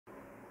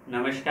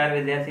નમસ્કાર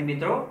વિદ્યાર્થી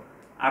મિત્રો,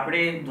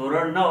 આપણે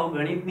ધોરણ 9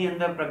 ગણિતની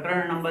અંદર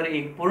પ્રકરણ નંબર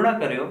 1 પૂર્ણ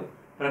કર્યો.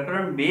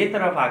 પ્રકરણ 2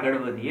 તરફ આગળ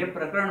વધીએ.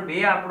 પ્રકરણ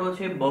 2 આપણો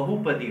છે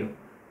બહુપદીઓ.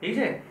 ઠીક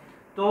છે.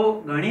 તો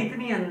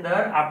ગણિતની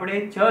અંદર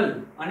આપણે ચલ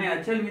અને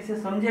અચલ વિશે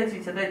સમજ્યા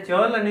છીએ, છતાં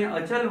ચલ અને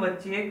અચલ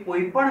વચ્ચે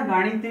કોઈ પણ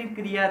ગાણિતિક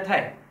ક્રિયા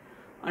થાય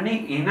અને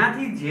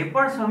એનાથી જે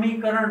પણ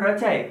સમીકરણ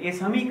રચાય એ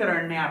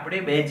સમીકરણને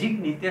આપણે બેઝિક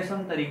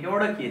નિત્યસમ તરીકે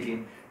ઓળખીએ છીએ.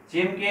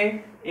 જેમ કે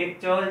એક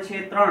ચલ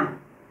છે 3,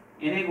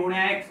 એને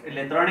ગુણ્યા x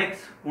એટલે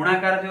 3x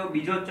ગુણાકાર થયો.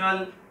 બીજો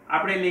ચલ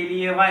આપણે લઈ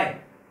લઈએ y,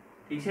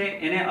 ઠીક છે,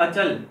 એને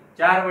અચલ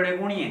 4 વડે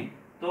ગુણીએ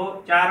તો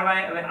 4y.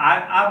 હવે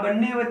આ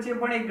બંને વચ્ચે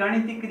પણ એક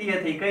ગાણિતિક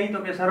ક્રિયા થઈ, કઈ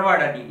તો કે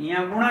સરવાળાની.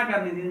 અહીંયા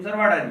ગુણાકારની થી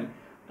સરવાળાની.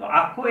 તો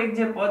આખો એક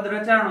જે પદ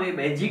રચાણો એ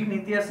બેઝિક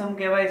નિત્યસમ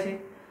કહેવાય છે.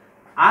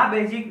 આ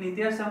બેઝિક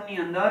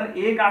નિત્યસમની અંદર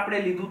એક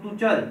આપણે લીધું હતું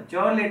ચલ.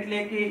 ચલ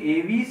એટલે કે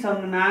એવી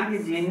સંજ્ઞા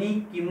કે જેની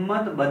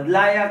કિંમત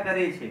બદલાયા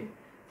કરે છે.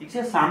 ઠીક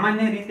છે.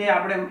 સામાન્ય રીતે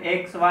આપણે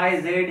x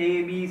y z a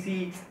b c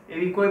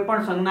એવી કોઈ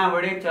પણ સંજ્ઞા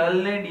વડે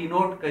ચલને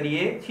ડિનોટ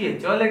કરીએ છીએ.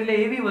 ચલ એટલે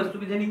એવી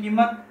વસ્તુ કે જેની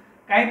કિંમત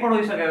કાંઈ પણ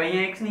હોઈ શકે.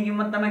 અહીંયા x ની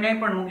કિંમત તમે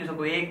કાંઈ પણ મૂકી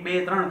શકો, 1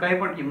 2 3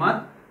 કાંઈ પણ કિંમત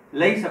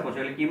લઈ શકો છો.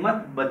 એટલે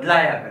કિંમત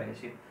બદલાયા કરે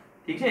છે.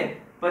 ઠીક છે.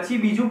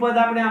 પછી બીજું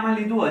પદ આપણે આમાં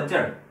લીધું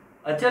અચળ.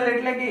 અચળ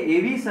એટલે કે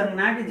એવી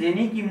સંજ્ઞા કે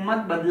જેની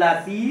કિંમત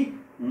બદલાતી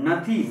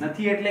નથી.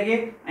 નથી એટલે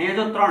કે અહીંયા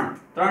જો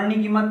 3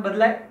 ની કિંમત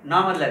બદલાય?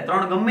 ના બદલાય.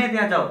 3 ગમે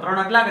ત્યાં જાઓ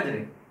 3 અટલા જ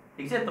રહે.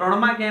 ઠીક છે.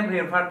 3 માં ક્યાંય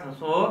ફેરફાર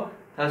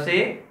થશે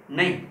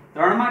નહીં.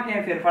 3 માં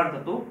ક્યાંય ફેરફાર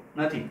થતું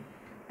નથી.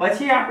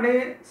 પછી આપણે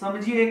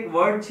સમજીએ એક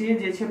વર્ડ છે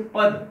જે છે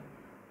પદ.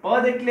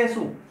 પદ એટલે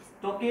શું?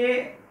 તો કે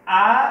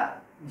આ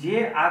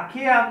જે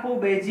આખો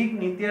બેઝિક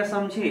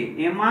નિત્યસમ છે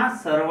એમાં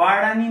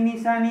સરવાળાની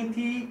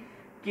નિશાનીથી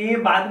કે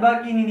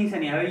બાદબાકીની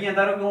નિશાની, હવે અહીંયા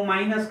ધારો કે હું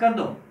માઈનસ કરી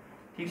દઉં,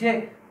 ઠીક છે,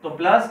 તો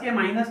પ્લસ કે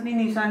માઈનસની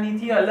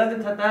નિશાનીથી અલગ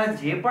થતા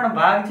જે પણ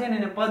ભાગ છે ને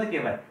એને પદ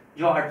કહેવાય.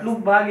 જો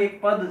આટલું ભાગ એક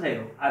પદ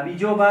થયો, આ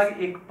બીજો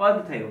ભાગ એક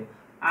પદ થયો,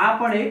 આ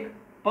પણ એક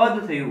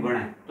પદ થયું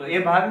ગણાય, તો એ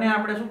ભાગને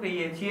આપણે શું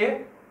કહીએ છીએ?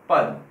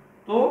 પદ.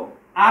 તો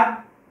આ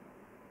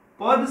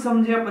પદ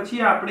સમજ્યા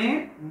પછી આપણે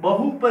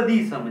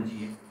બહુપદી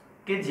સમજીએ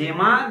કે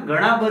જેમાં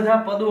ઘણા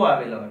બધા પદો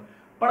આવેલા હોય.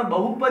 પણ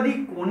બહુપદી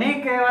કોને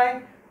કહેવાય?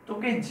 તો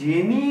કે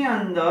જેની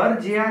અંદર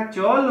જે આ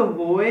ચલ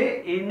હોય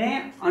એને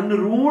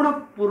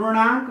અનઋણ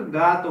પૂર્ણાંક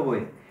ઘાત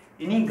હોય.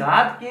 એની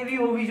ઘાત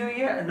કેવી હોવી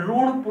જોઈએ?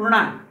 અનઋણ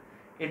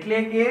પૂર્ણાંક એટલે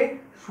કે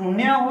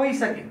શૂન્ય હોઈ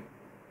શકે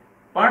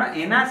પણ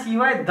એના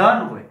સિવાય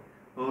ધન હોય.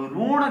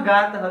 ઋણ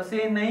ઘાત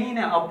હશે નહીં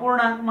ને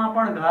અપૂર્ણાંકમાં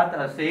પણ ઘાત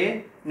હશે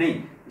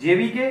નહીં.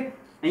 જેવી કે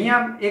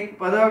અહીંયા એક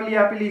પદાવલી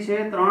આપેલી છે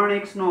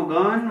 3x નો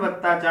ઘન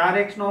વત્તા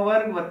 4x નો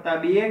વર્ગ વત્તા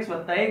 2x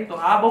વત્તા 1. તો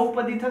આ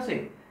બહુપદી થશે,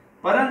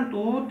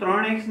 પરંતુ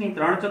 3x ની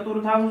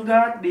 3/4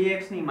 ઘાત,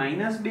 2x ની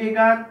 -2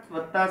 ઘાત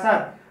વત્તા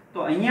 7,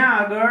 તો અહીંયા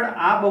આગળ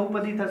આ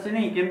બહુપદી થશે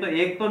નહીં. કેમ તો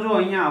એક તો જો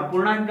અહીંયા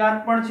અપૂર્ણાંક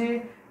ઘાત પણ છે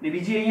ને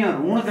બીજી અહીંયા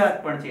ઋણ ઘાત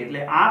પણ છે.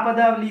 એટલે આ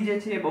પદાવલી જે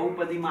છે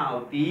બહુપદીમાં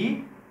આવતી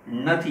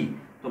નથી.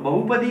 તો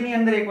બહુપદીની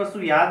અંદર એક વસ્તુ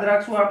યાદ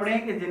રાખશું આપણે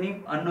કે જેની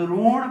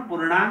અનઋણ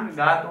પૂર્ણાંક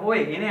ઘાત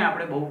હોય એને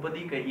આપણે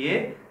બહુપદી કહીએ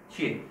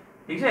છીએ.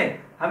 ઠીક છે.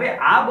 હવે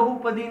આ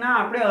બહુપદીના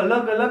આપણે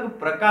અલગ અલગ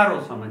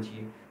પ્રકારો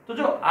સમજીએ. તો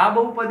જો આ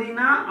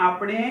બહુપદીના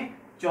આપણે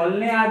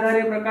ચલને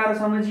આધારે પ્રકાર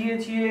સમજીએ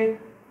છીએ,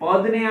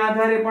 પદને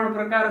આધારે પણ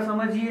પ્રકાર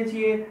સમજીએ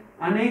છીએ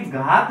અને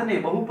ઘાતને,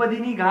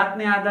 બહુપદીની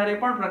ઘાતને આધારે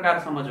પણ પ્રકાર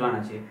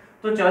સમજવાના છે.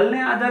 તો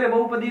ચલને આધારે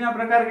બહુપદીના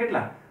પ્રકાર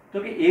કેટલા?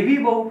 તો કે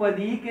એવી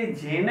બહુપદી કે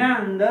જેના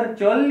અંદર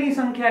ચલની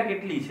સંખ્યા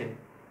કેટલી છે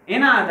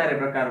એના આધારે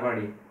પ્રકાર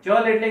પાડીએ.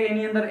 ચલ એટલે કે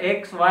એની અંદર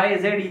x y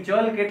z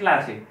ચલ કેટલા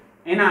છે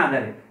એના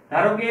આધારે.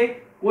 ધારો કે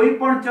કોઈ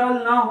પણ ચલ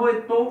ન હોય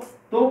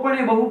તો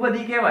પણ એ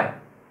બહુપદી કહેવાય.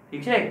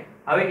 ઠીક છે.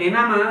 હવે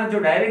એનામાં જો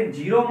ડાયરેક્ટ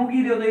 0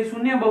 મૂકી દો તો એ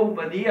શૂન્ય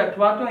બહુપદી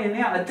અથવા તો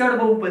એને અચળ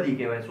બહુપદી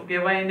કહેવાય. શું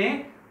કહેવાય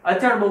એને?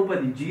 અચળ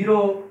બહુપદી. 0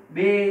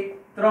 2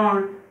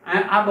 3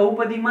 આ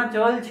બહુપદીમાં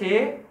ચલ છે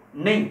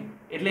નહીં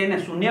એટલે એને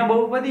શૂન્ય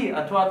બહુપદી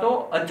અથવા તો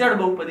અચળ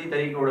બહુપદી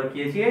તરીકે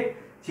ઓળખીએ છીએ.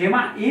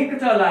 જેમાં એક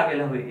ચલ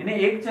આવેલા હોય એને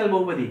એક ચલ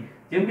બહુપદી.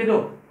 જેમ કે જો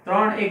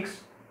 3x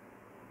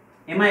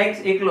એમાં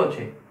x એકલો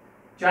છે,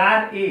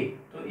 4a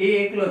તો a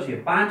એકલો છે,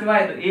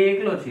 5y તો a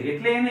એકલો છે,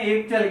 એટલે એને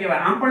એક ચલ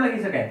કહેવાય. આમ પણ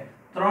લખી શકાય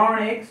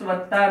 3x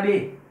 + 2.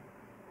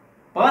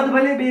 પદ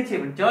ભલે બે છે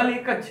પણ ચલ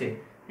એક જ છે.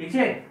 ઠીક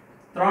છે.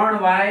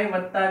 3y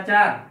 +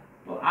 4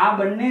 તો આ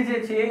બંને જે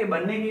છે એ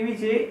બંને કેવી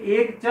છે?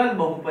 એક ચલ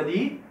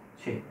બહુપદી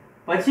છે.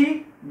 પછી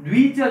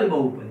દ્વિચલ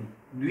બહુપદી.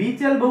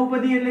 દ્વિચલ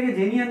બહુપદી એટલે કે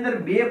જેની અંદર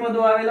બે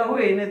પદો આવેલા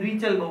હોય એને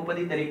દ્વિચલ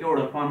બહુપદી તરીકે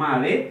ઓળખવામાં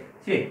આવે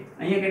છે.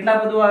 અહીંયા કેટલા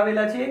પદો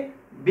આવેલા છે?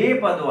 બે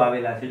પદો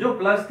આવેલા છે. જો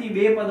પ્લસ થી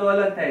બે પદો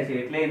અલગ થાય છે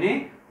એટલે એને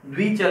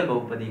દ્વિચલ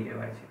બહુપદી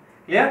કહેવાય છે.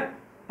 ક્લિયર?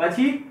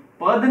 પછી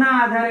પદના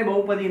આધારે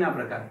બહુપદીના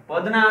પ્રકાર.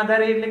 પદના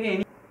આધારે એટલે કે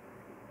એની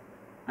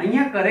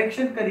અહીંયા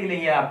કરેક્શન કરી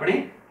લઈએ આપણે.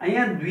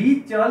 અહીંયા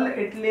દ્વિચલ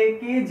એટલે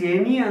કે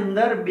જેની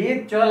અંદર બે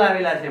ચલ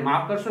આવેલા છે.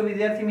 માફ કરશો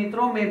વિદ્યાર્થી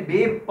મિત્રો, મેં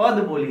બે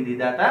પદ બોલી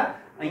દીધા હતા.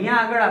 અહીંયા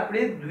આગળ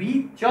આપણે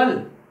દ્વિચલ,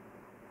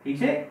 ઠીક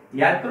છે,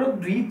 યાદ કરો,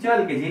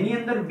 દ્વિચલ કે જેની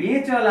અંદર બે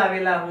ચલ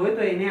આવેલા હોય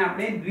તો એને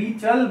આપણે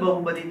દ્વિચલ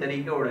બહુપદી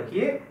તરીકે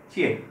ઓળખીએ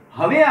છીએ.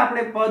 હવે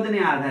આપણે પદને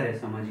આધારે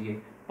સમજીએ.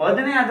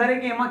 પદને આધારે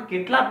કે એમાં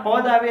કેટલા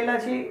પદ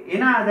આવેલા છે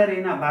એના આધારે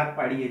એના ભાગ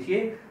પાડીએ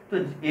છીએ. તો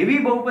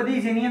એવી બહુપદી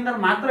જેની અંદર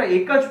માત્ર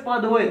એક જ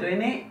પદ હોય તો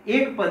એને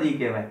એકપદી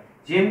કહેવાય.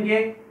 જેમ કે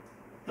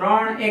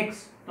 3x,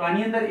 તો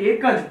આની અંદર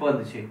એક જ પદ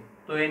છે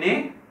તો એને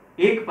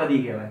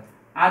એકપદી કહેવાય.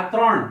 આ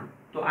 3,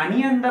 તો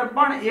આની અંદર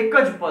પણ એક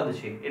જ પદ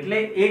છે એટલે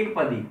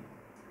એકપદી.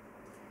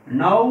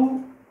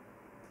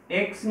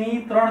 9x ની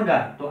 3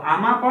 ઘાત, તો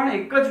આમાં પણ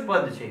એક જ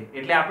પદ છે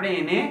એટલે આપણે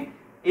એને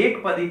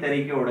એકપદી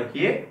તરીકે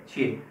ઓળખીએ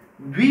છીએ.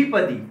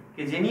 દ્વિપદી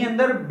કે જેની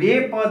અંદર બે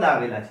પદ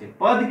આવેલા છે.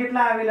 પદ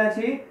કેટલા આવેલા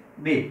છે?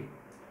 2.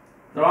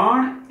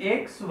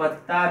 3x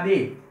 + 2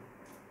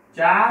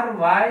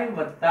 4y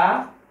 +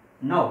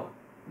 9,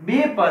 બે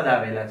પદ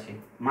આવેલા છે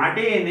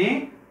માટે એને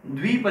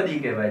દ્વિપદી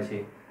કહેવાય છે.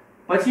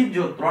 પછી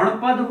જો 3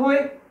 પદ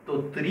હોય તો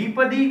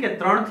ત્રિપદી કે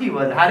 3 થી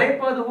વધારે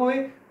પદ હોય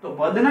તો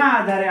પદના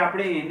આધારે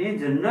આપણે એને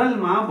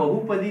જનરલમાં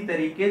બહુપદી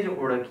તરીકે જ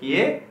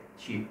ઓળખીએ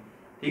છીએ.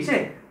 ઠીક છે.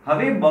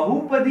 હવે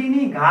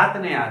બહુપદીની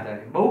ઘાતને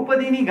આધારે,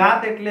 બહુપદીની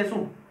ઘાત એટલે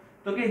શું?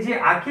 તો કે જે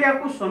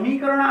આખું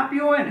સમીકરણ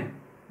આપ્યું હોય ને,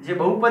 જે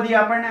બહુપદી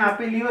આપણને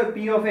આપેલી હોય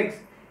p of x,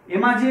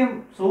 એમાં જે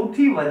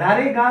સૌથી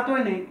વધારે ઘાત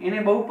હોય ને એને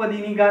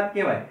બહુપદીની ઘાત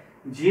કહેવાય.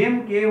 જેમ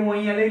કે હું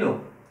અહીંયા લઈ લઉં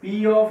p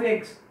of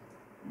x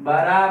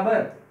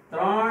બરાબર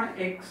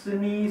 3x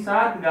ની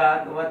 7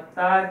 ઘાત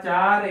વત્તા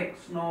 4x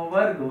નો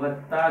વર્ગ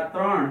વત્તા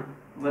 3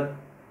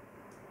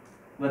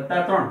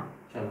 વત્તા 3.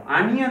 ચલો,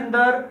 આની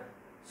અંદર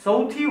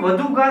સૌથી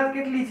વધુ ઘાત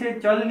કેટલી છે?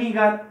 ચલની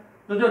ઘાત.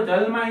 તો જો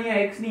ચલમાં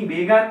અહીંયા x ની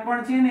 2 ઘાત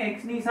પણ છે ને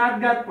x ની 7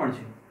 ઘાત પણ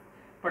છે,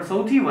 પણ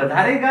સૌથી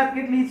વધારે ઘાત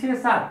કેટલી છે?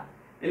 7.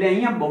 એટલે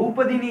અહીંયા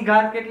બહુપદીની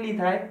ઘાત કેટલી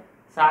થાય?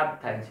 7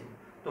 થાય છે.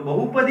 તો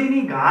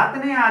બહુપદીની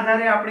ઘાતને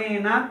આધારે આપણે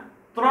એના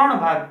 3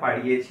 ભાગ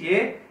પાડીએ છીએ.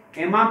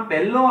 એમાં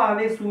પહેલો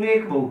આવે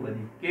સુરેખ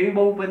બહુપદી. કેવી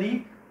બહુપદી?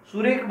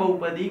 સુરેખ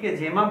બહુપદી કે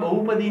જેમાં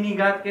બહુપદીની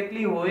ઘાત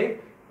કેટલી હોય?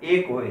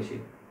 1 હોય છે.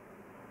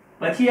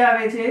 પછી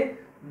આવે છે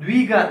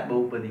દ્વિઘાત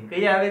બહુપદી.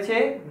 કઈ આવે છે?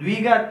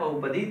 દ્વિઘાત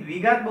બહુપદી.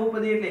 દ્વિઘાત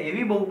બહુપદી એટલે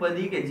એવી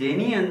બહુપદી કે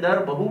જેની અંદર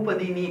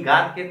બહુપદીની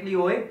ઘાત કેટલી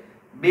હોય?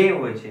 2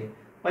 હોય છે.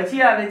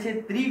 પછી આવે છે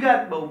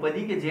ત્રિઘાત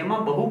બહુપદી કે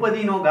જેમાં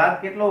બહુપદીનો ઘાત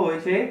કેટલો હોય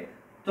છે?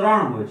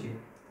 3 હોય છે.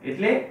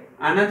 એટલે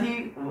આનાથી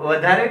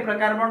વધારે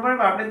પ્રકાર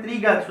પણ આપણે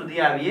ત્રિઘાત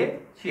સુધી આવીએ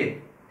છીએ.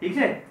 ઠીક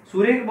છે.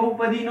 સુરેખ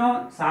બહુપદીનો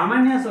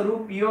સામાન્ય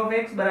સ્વરૂપ p of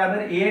x બરાબર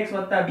ax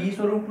 + b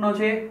સ્વરૂપનો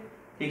છે.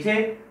 ઠીક છે.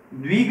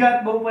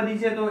 દ્વિઘાત બહુપદી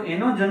છે તો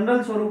એનો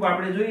જનરલ સ્વરૂપ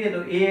આપણે જોઈએ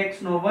તો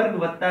ax નો વર્ગ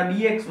વત્તા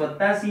bx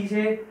વત્તા c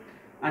છે.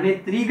 અને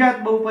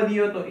ત્રિઘાત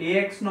બહુપદીઓ તો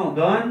ax નો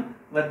ઘન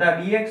વત્તા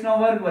bx નો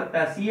વર્ગ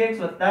વત્તા cx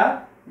વત્તા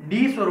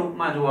d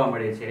સ્વરૂપમાં જોવા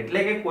મળે છે.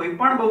 એટલે કે કોઈ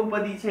પણ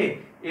બહુપદી છે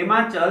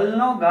એમાં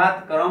ચલનો ઘાત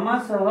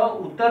ક્રમશઃ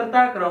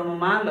ઉતરતા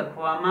ક્રમમાં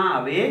લખવામાં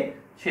આવે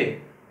છે.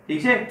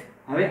 ઠીક છે.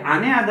 હવે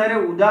આને આધારે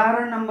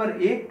ઉદાહરણ નંબર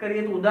 1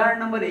 કરીએ તો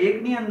ઉદાહરણ નંબર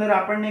 1 ની અંદર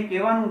આપણને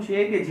કહેવાનું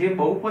છે કે જે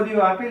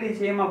બહુપદીઓ આપેલી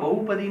છે એમાં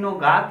બહુપદીનો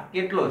ઘાત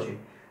કેટલો છે.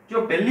 જો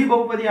પહેલી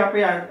બહુપદી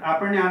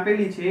આપણને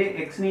આપેલી છે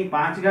x ની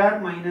 5 ઘાત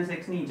 -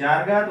 x ની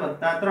 4 ઘાત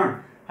વત્તા 3.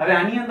 હવે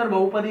આની અંદર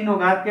બહુપદીનો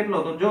ઘાત કેટલો?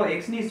 તો જો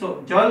x ની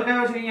ચલ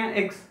કયો છે અહીંયા?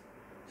 x.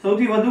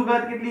 સૌથી વધુ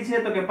ઘાત કેટલી છે?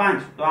 તો કે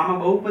 5. તો આમાં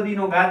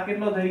બહુપદીનો ઘાત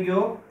કેટલો થઈ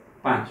ગયો?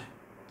 5.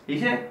 ઠીક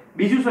છે.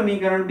 બીજું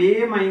સમીકરણ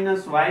 2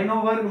 - y નો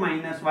વર્ગ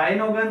 - y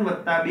નો ઘન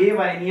વત્તા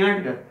 2y ની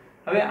 8 ઘાત.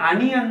 હવે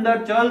આની અંદર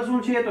ચલ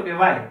શું છે? તો કે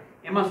y.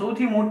 એમાં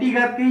સૌથી મોટી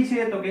ઘાત કઈ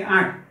છે? તો કે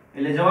 8.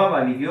 એટલે જવાબ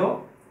આવી ગયો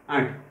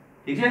 8.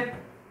 ઠીક છે.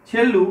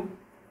 છેલ્લું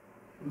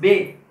 2.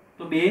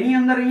 તો 2 ની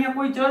અંદર અહીંયા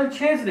કોઈ ચલ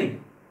છે જ નહીં.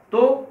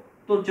 તો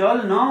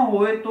ચલ ન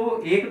હોય તો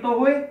 1 તો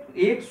હોય.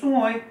 1 શું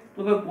હોય?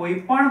 તો કે કોઈ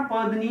પણ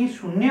પદની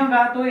શૂન્ય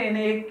ઘાત હોય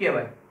એને 1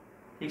 કહેવાય.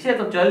 ઠીક છે.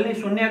 તો ચલની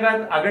શૂન્ય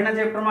ઘાત આગળના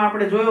ચેપ્ટરમાં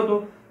આપણે જોયો હતો.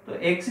 તો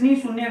x ની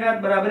શૂન્ય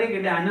ઘાત બરાબર 1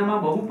 એટલે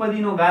આનામાં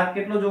બહુપદીનો ઘાત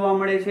કેટલો જોવા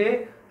મળે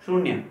છે?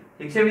 0.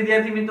 ઠીક છે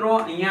વિદ્યાર્થી મિત્રો,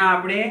 અહીંયા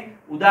આપણે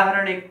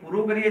ઉદાહરણ 1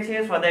 પૂરું કરીએ છીએ.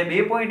 સ્વાધ્યાય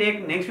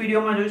 2.1 નેક્સ્ટ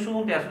વિડીયોમાં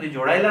જોઈશું. ત્યાં સુધી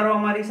જોડાયેલા રહો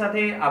અમારી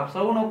સાથે. આપ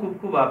સૌનો ખૂબ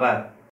ખૂબ આભાર.